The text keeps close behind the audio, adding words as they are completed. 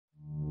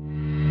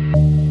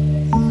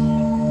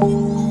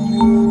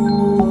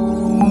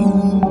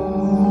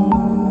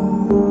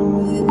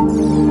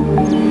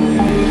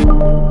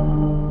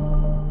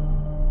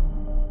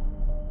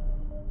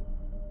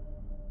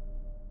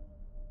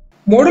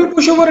Modal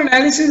pushover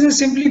analysis is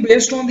simply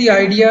based on the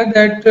idea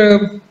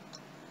that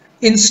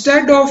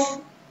instead of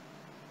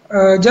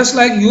just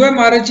like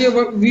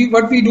UMRHA,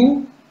 what we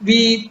do,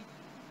 we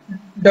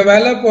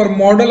develop or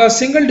model a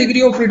single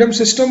degree of freedom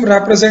system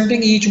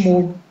representing each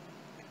mode.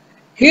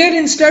 Here,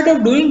 instead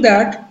of doing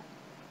that,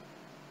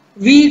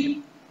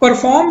 we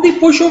perform the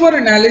pushover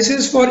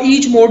analysis for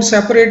each mode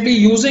separately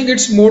using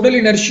its modal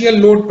inertial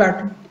load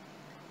pattern.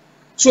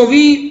 So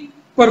we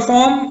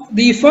perform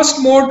the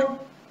first mode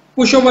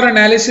pushover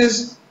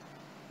analysis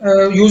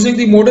using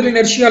the modal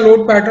inertia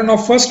load pattern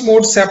of first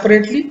mode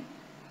separately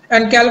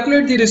and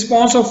calculate the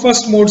response of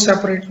first mode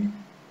separately.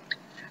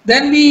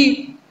 Then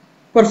we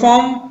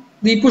perform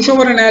the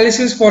pushover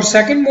analysis for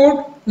second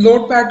mode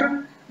load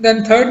pattern,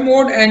 then third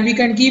mode, and we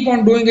can keep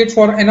on doing it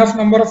for enough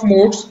number of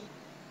modes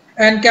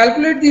and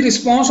calculate the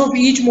response of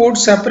each mode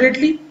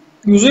separately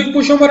using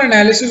pushover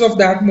analysis of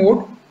that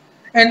mode,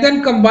 and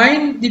then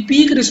combine the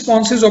peak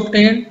responses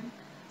obtained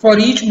for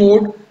each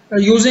mode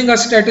using a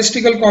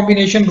statistical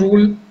combination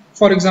rule,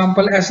 for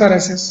example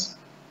SRSS.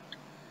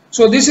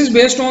 So this is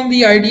based on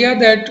the idea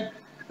that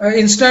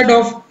instead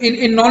of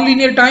in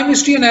nonlinear time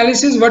history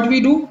analysis, what we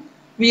do,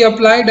 we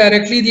apply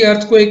directly the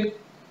earthquake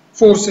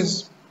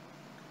forces,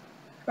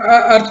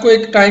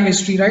 earthquake time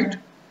history, right,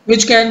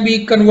 which can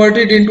be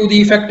converted into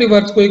the effective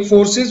earthquake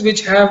forces,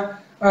 which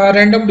have a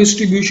random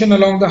distribution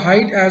along the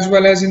height as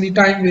well as in the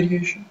time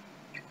variation.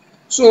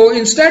 So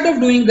instead of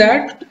doing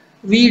that,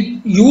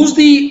 we use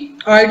the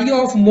idea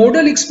of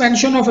modal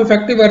expansion of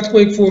effective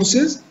earthquake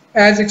forces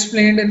as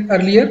explained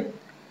earlier.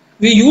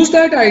 We use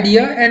that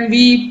idea and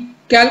we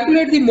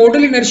calculate the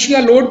modal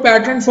inertia load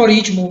pattern for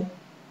each mode.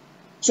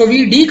 So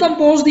we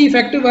decompose the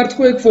effective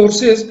earthquake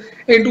forces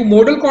into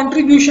modal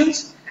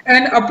contributions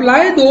and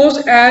apply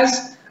those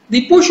as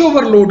the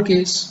pushover load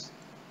case.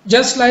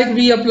 Just like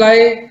we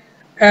apply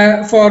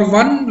for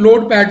one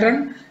load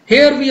pattern,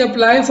 here we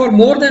apply for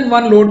more than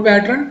one load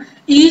pattern,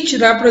 each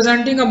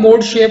representing a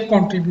mode shape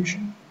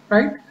contribution,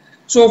 right?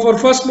 So for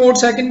first mode,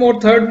 second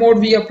mode, third mode,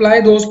 we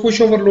apply those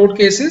pushover load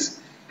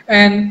cases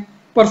and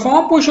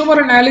perform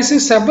pushover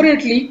analysis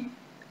separately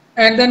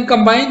and then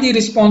combine the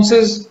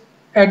responses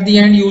at the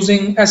end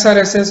using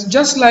SRSS,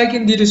 just like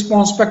in the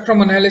response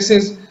spectrum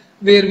analysis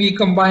where we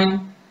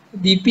combine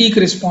the peak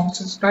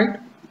responses, right?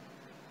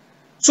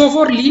 So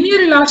for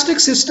linear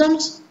elastic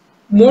systems,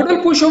 modal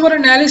pushover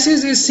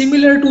analysis is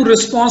similar to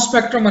response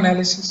spectrum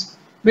analysis,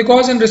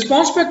 because in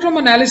response spectrum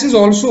analysis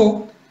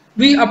also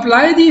we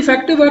apply the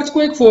effective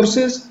earthquake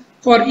forces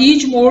for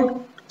each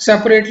mode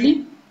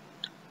separately,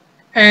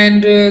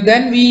 and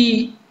then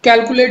we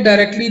calculate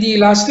directly the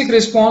elastic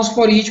response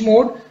for each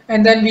mode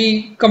and then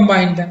we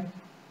combine them.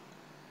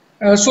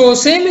 So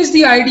same is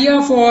the idea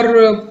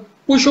for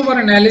pushover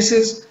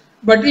analysis,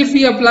 but if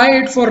we apply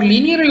it for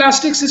linear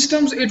elastic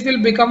systems, it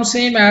will become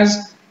same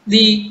as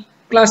the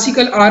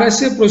classical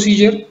RSA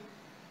procedure.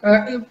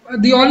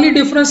 The only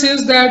difference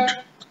is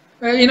that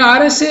in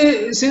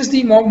RSA, since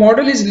the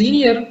model is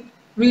linear,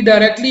 we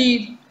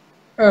directly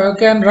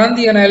can run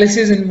the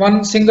analysis in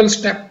one single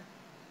step.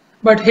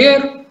 But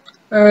here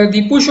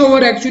the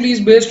pushover actually is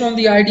based on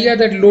the idea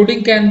that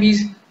loading can be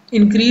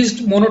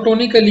increased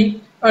monotonically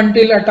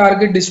until a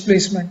target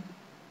displacement.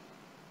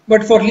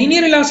 But for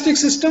linear elastic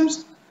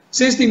systems,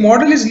 since the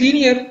model is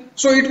linear,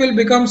 so it will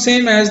become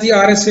same as the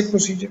RSA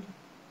procedure.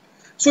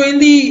 So in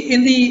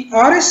the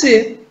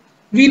RSA,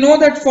 we know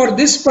that for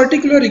this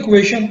particular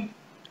equation,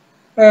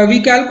 we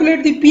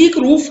calculate the peak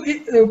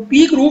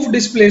roof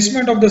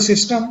displacement of the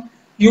system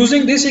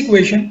using this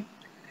equation,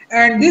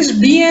 and this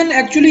dn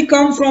actually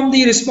comes from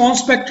the response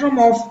spectrum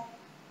of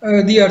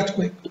the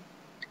earthquake.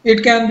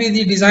 It can be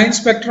the design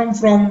spectrum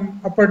from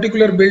a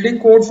particular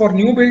building code for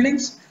new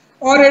buildings,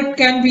 or it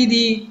can be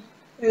the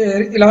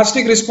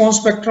elastic response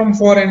spectrum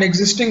for an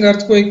existing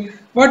earthquake.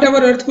 Whatever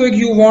earthquake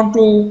you want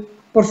to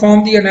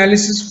perform the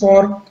analysis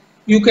for,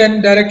 you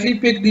can directly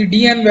pick the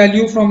dn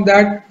value from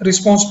that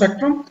response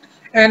spectrum,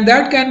 and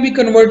that can be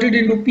converted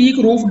into peak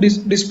roof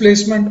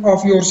displacement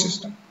of your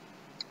system.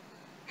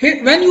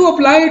 When you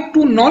apply it to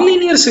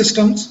nonlinear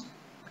systems,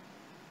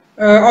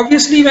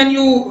 obviously when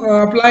you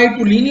apply it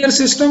to linear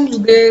systems,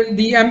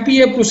 the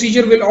MPA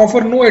procedure will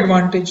offer no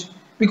advantage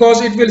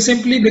because it will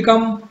simply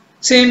become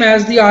same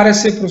as the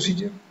RSA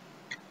procedure.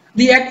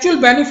 The actual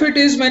benefit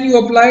is when you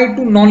apply it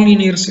to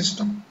nonlinear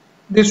system,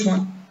 this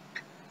one.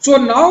 So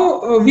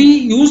now we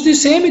use the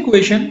same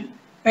equation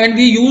and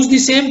we use the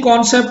same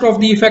concept of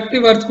the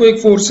effective earthquake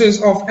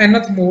forces of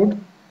nth mode,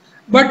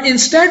 but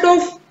instead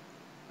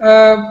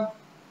of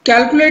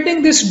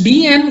calculating this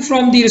dn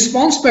from the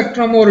response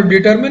spectrum or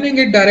determining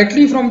it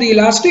directly from the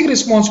elastic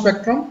response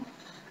spectrum,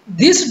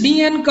 this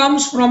dn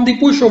comes from the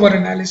pushover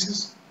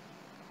analysis.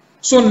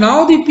 So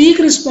now the peak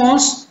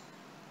response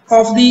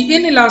of the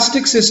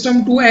inelastic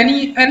system to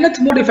any nth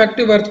mode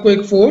effective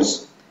earthquake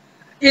force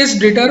is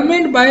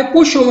determined by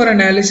pushover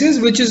analysis,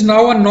 which is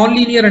now a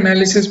nonlinear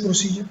analysis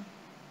procedure.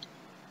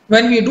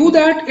 When we do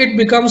that, it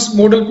becomes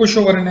modal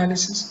pushover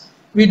analysis.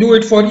 We do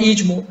it for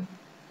each mode.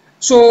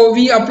 So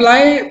we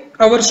apply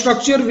our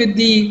structure with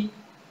the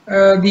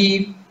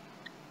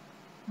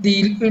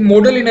the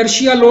modal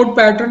inertia load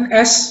pattern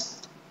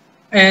S,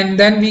 and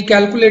then we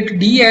calculate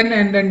dn,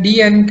 and then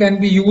dn can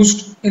be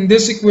used in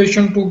this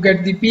equation to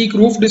get the peak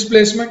roof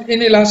displacement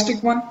in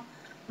elastic one.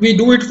 We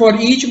do it for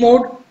each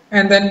mode,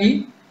 and then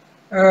we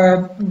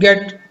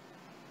get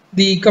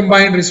the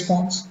combined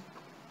response.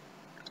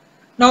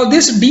 Now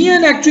this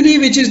dn actually,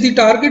 which is the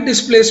target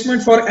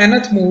displacement for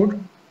nth mode,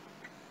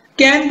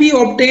 can be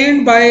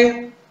obtained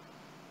by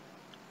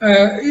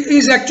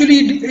is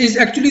actually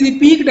the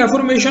peak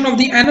deformation of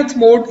the nth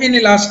mode in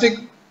elastic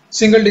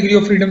single degree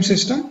of freedom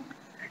system,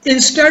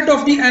 instead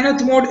of the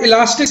nth mode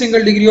elastic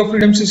single degree of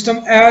freedom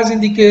system, as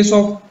in the case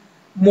of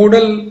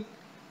modal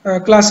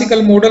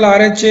classical modal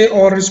RHA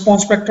or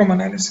response spectrum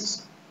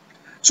analysis.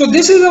 So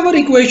this is our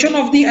equation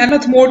of the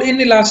nth mode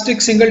in elastic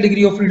single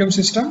degree of freedom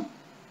system.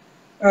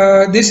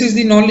 This is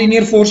the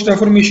nonlinear force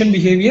deformation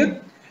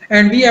behavior,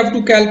 and we have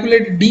to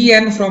calculate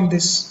dn from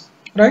this,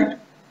 right?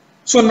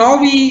 So now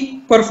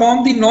we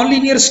perform the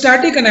nonlinear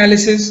static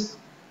analysis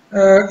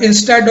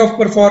instead of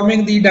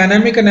performing the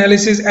dynamic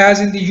analysis as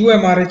in the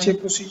UMRHA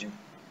procedure.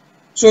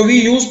 So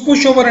we use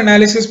pushover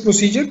analysis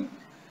procedure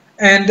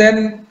and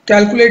then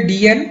calculate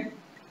dn,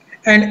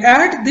 and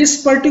at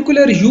this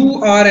particular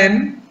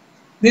URN,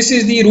 this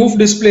is the roof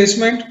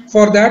displacement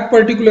for that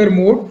particular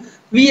mode,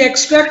 we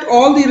extract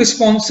all the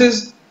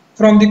responses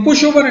from the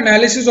pushover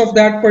analysis of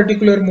that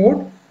particular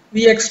mode.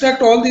 We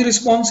extract all the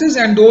responses,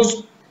 and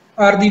those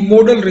are the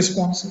modal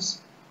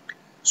responses.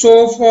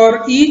 So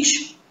for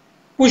each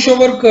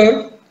pushover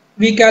curve,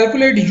 we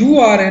calculate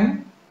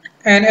URN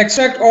and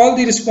extract all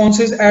the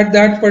responses at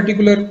that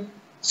particular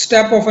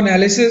step of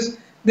analysis.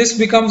 This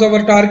becomes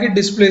our target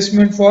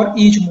displacement for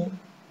each mode.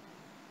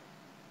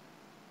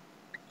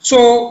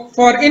 So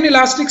for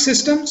inelastic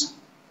systems,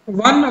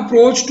 one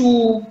approach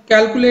to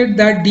calculate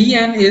that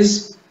dn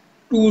is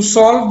to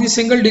solve the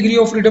single degree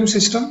of freedom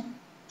system.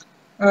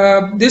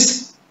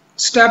 This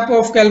step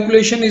of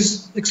calculation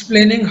is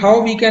explaining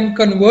how we can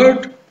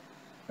convert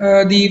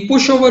the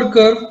pushover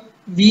curve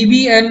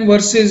VBN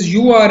versus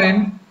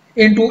URN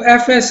into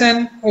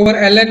FSN over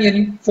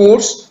LN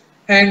force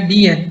and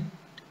dn.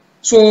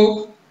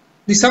 So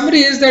the summary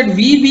is that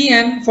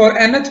VBN for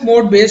nth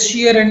mode base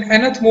shear and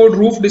nth mode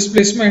roof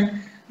displacement,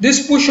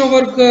 this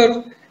pushover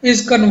curve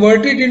is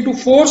converted into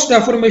force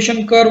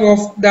deformation curve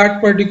of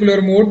that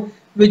particular mode,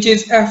 which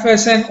is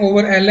FSN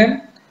over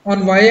Ln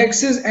on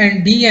y-axis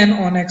and dn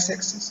on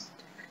x-axis.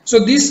 So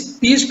these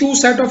two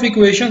set of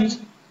equations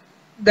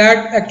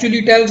that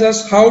actually tells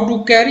us how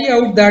to carry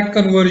out that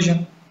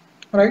conversion,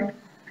 right?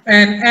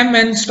 And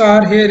Mn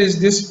star here is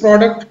this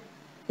product.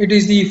 It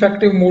is the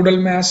effective modal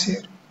mass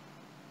here.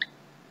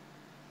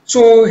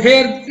 So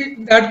here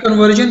that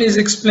conversion is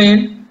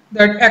explained,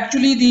 that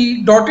actually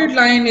the dotted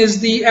line is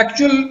the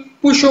actual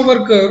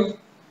pushover curve,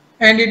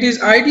 and it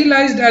is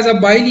idealized as a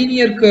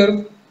bilinear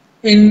curve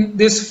in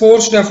this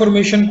force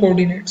deformation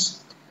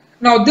coordinates.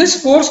 Now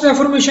this force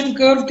deformation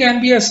curve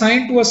can be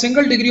assigned to a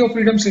single degree of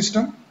freedom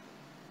system,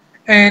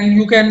 and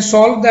you can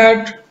solve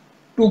that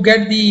to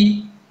get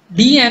the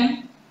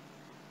dn.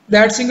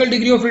 That single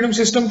degree of freedom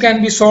system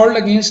can be solved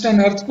against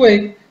an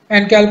earthquake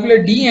and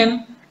calculate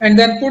dn, and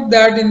then put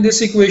that in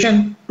this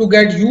equation to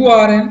get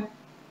URN,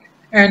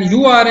 and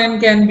URN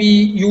can be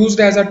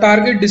used as a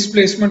target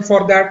displacement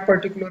for that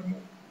particular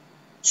mode.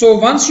 So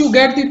once you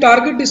get the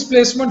target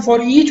displacement for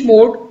each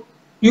mode,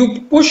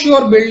 you push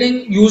your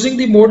building using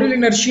the modal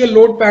inertial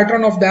load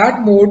pattern of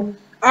that mode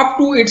up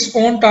to its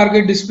own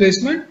target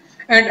displacement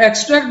and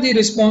extract the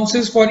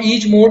responses for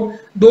each mode.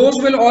 Those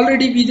will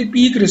already be the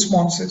peak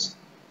responses,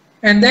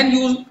 and then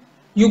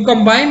you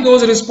combine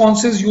those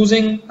responses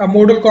using a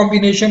modal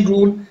combination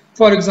rule,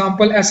 for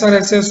example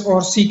SRSS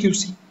or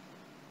CQC.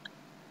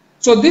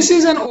 So this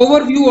is an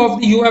overview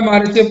of the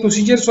UMRHA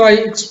procedure. So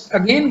I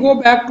again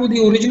go back to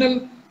the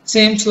original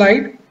same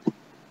slide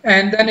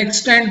and then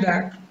extend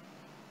that.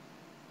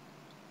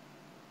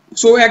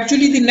 So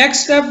actually the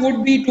next step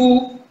would be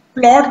to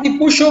plot the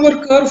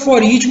pushover curve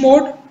for each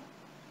mode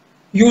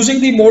using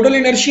the modal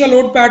inertia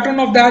load pattern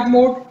of that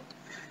mode,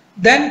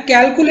 then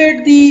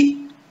calculate the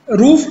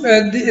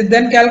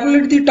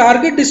calculate the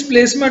target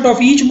displacement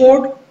of each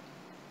mode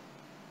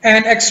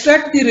and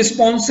extract the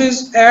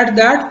responses at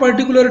that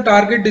particular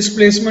target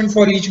displacement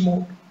for each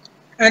mode,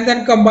 and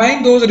then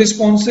combine those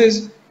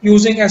responses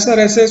using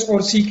SRSS or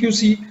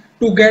CQC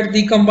to get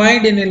the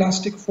combined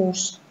inelastic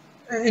force,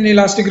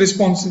 inelastic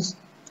responses.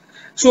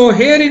 So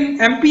here in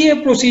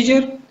MPA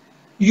procedure,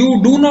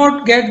 you do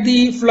not get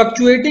the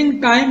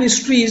fluctuating time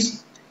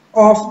histories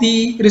of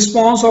the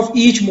response of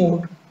each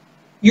mode.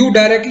 You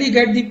directly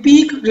get the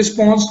peak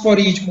response for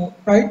each mode,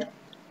 right?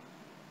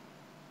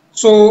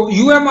 So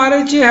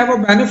UMRHA have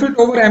a benefit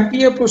over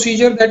MPA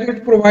procedure that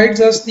it provides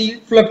us the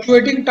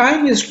fluctuating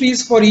time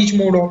histories for each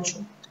mode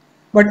also.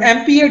 But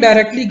MPA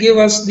directly give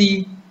us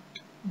the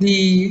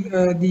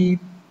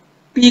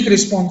peak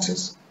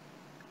responses.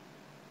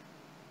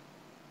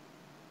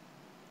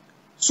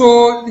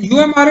 So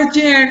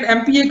UMRHA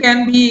and MPA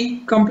can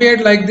be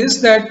compared like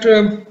this,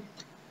 that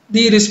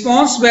the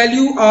response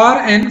value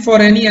Rn for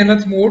any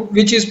nth mode,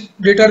 which is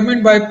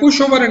determined by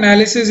pushover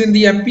analysis in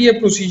the MPA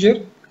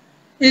procedure,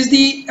 is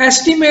the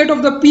estimate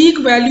of the peak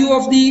value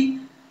of the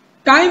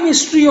time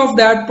history of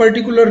that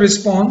particular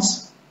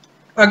response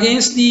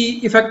against the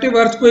effective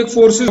earthquake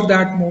forces of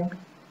that mode.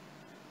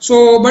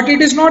 So, but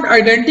it is not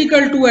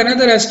identical to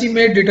another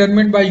estimate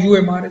determined by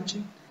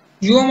UMRHA.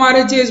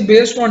 UMRHA is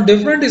based on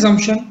different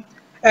assumption,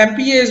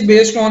 MPA is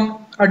based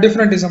on a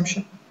different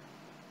assumption.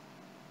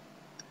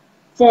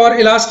 For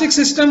elastic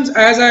systems,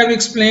 as I have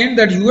explained,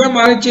 that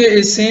UMRHA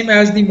is same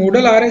as the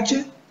modal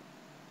RHA,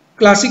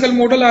 classical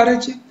modal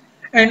RHA,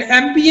 and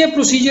MPA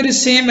procedure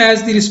is same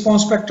as the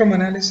response spectrum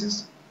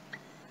analysis.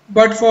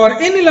 But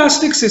for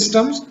inelastic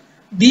systems,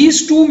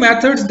 these two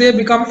methods, they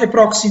become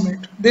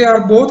approximate. They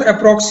are both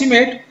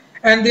approximate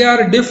and they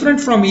are different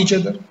from each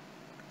other,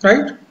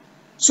 right?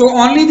 So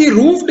only the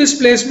roof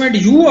displacement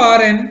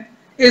URN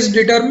is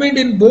determined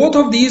in both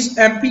of these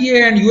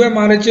MPA and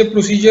UMRHA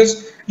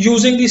procedures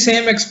using the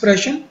same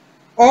expression.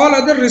 All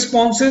other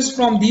responses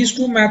from these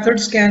two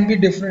methods can be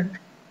different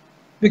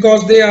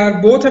because they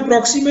are both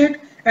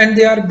approximate and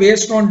they are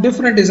based on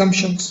different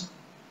assumptions.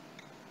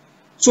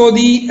 So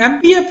the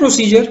MPA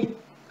procedure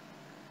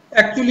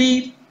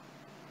actually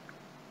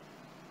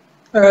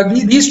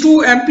these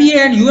two MPA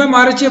and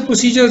UMRHA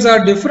procedures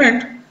are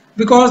different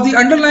because the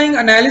underlying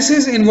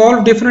analysis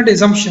involve different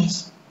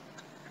assumptions.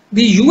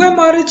 The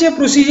UMRHA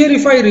procedure,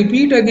 if I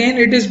repeat again,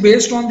 it is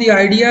based on the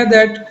idea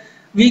that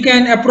we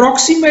can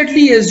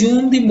approximately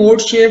assume the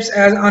mode shapes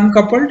as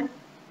uncoupled,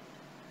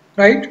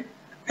 right?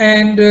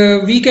 And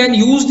we can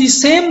use the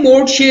same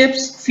mode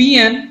shapes phi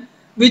n,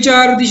 which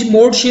are the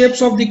mode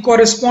shapes of the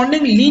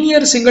corresponding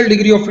linear single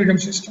degree of freedom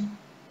system.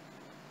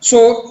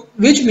 So,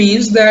 which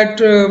means that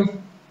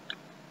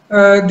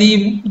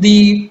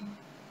the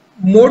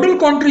modal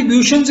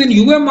contributions in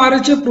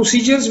UMRHA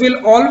procedures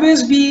will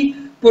always be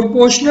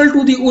proportional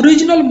to the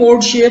original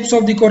mode shapes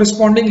of the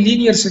corresponding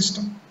linear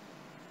system.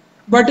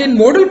 But in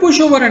modal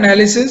pushover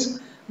analysis,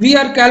 we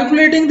are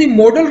calculating the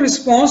modal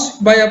response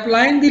by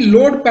applying the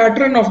load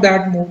pattern of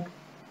that mode.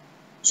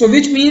 So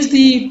which means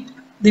the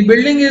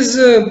building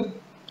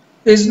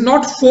is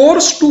not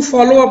forced to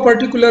follow a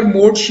particular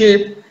mode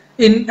shape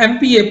in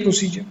MPA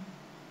procedure.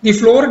 The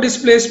floor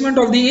displacement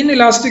of the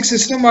inelastic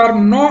system are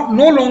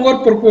no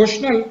longer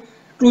proportional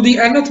to the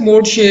nth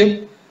mode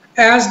shape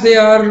as they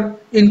are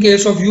in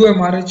case of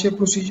UMRHA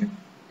procedure.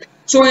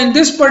 So in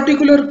this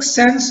particular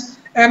sense,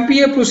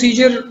 MPA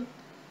procedure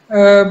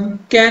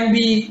can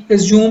be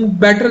assumed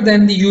better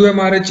than the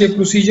UMRHA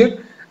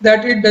procedure,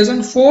 that it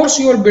doesn't force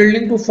your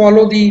building to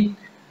follow the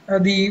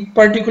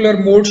particular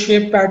mode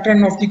shape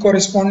pattern of the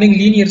corresponding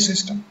linear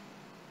system.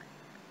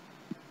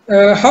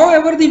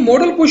 However, the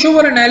modal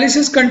pushover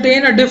analysis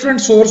contain a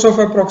different source of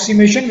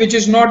approximation which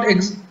is not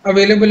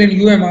available in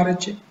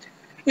UMRHA.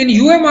 In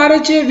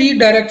UMRHA, we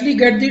directly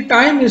get the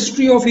time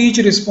history of each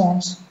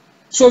response.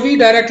 So we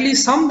directly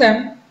sum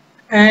them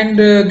and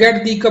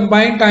get the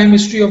combined time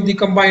history of the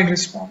combined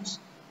response.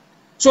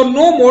 So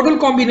no modal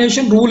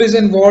combination rule is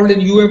involved in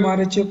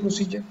UMRHA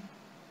procedure.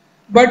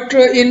 But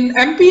in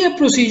MPA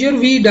procedure,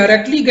 we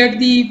directly get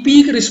the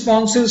peak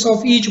responses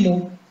of each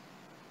mode.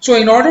 So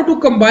in order to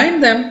combine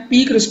them,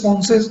 peak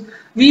responses,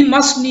 we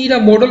must need a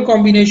modal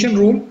combination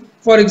rule,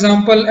 for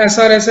example,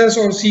 SRSS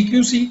or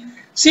CQC,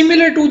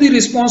 similar to the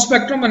response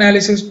spectrum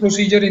analysis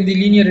procedure in the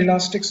linear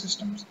elastic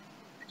systems.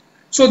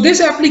 So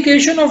this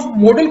application of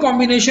modal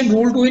combination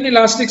rule to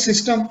inelastic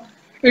system,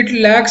 it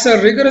lacks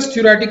a rigorous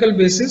theoretical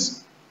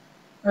basis.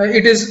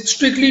 It is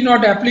strictly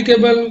not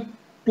applicable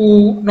to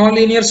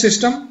nonlinear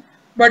system,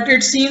 but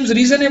it seems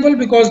reasonable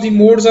because the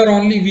modes are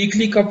only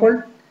weakly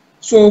coupled.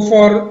 So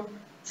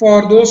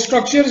for those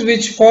structures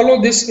which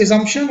follow this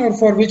assumption or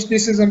for which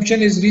this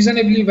assumption is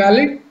reasonably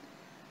valid,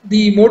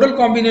 the modal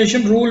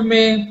combination rule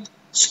may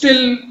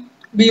still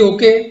be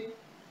okay.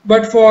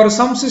 But for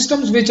some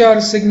systems which are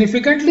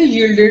significantly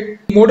yielded,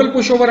 modal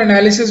pushover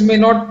analysis may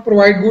not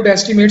provide good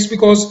estimates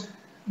because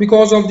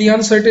of the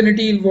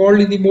uncertainty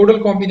involved in the modal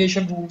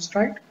combination rules,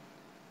 right?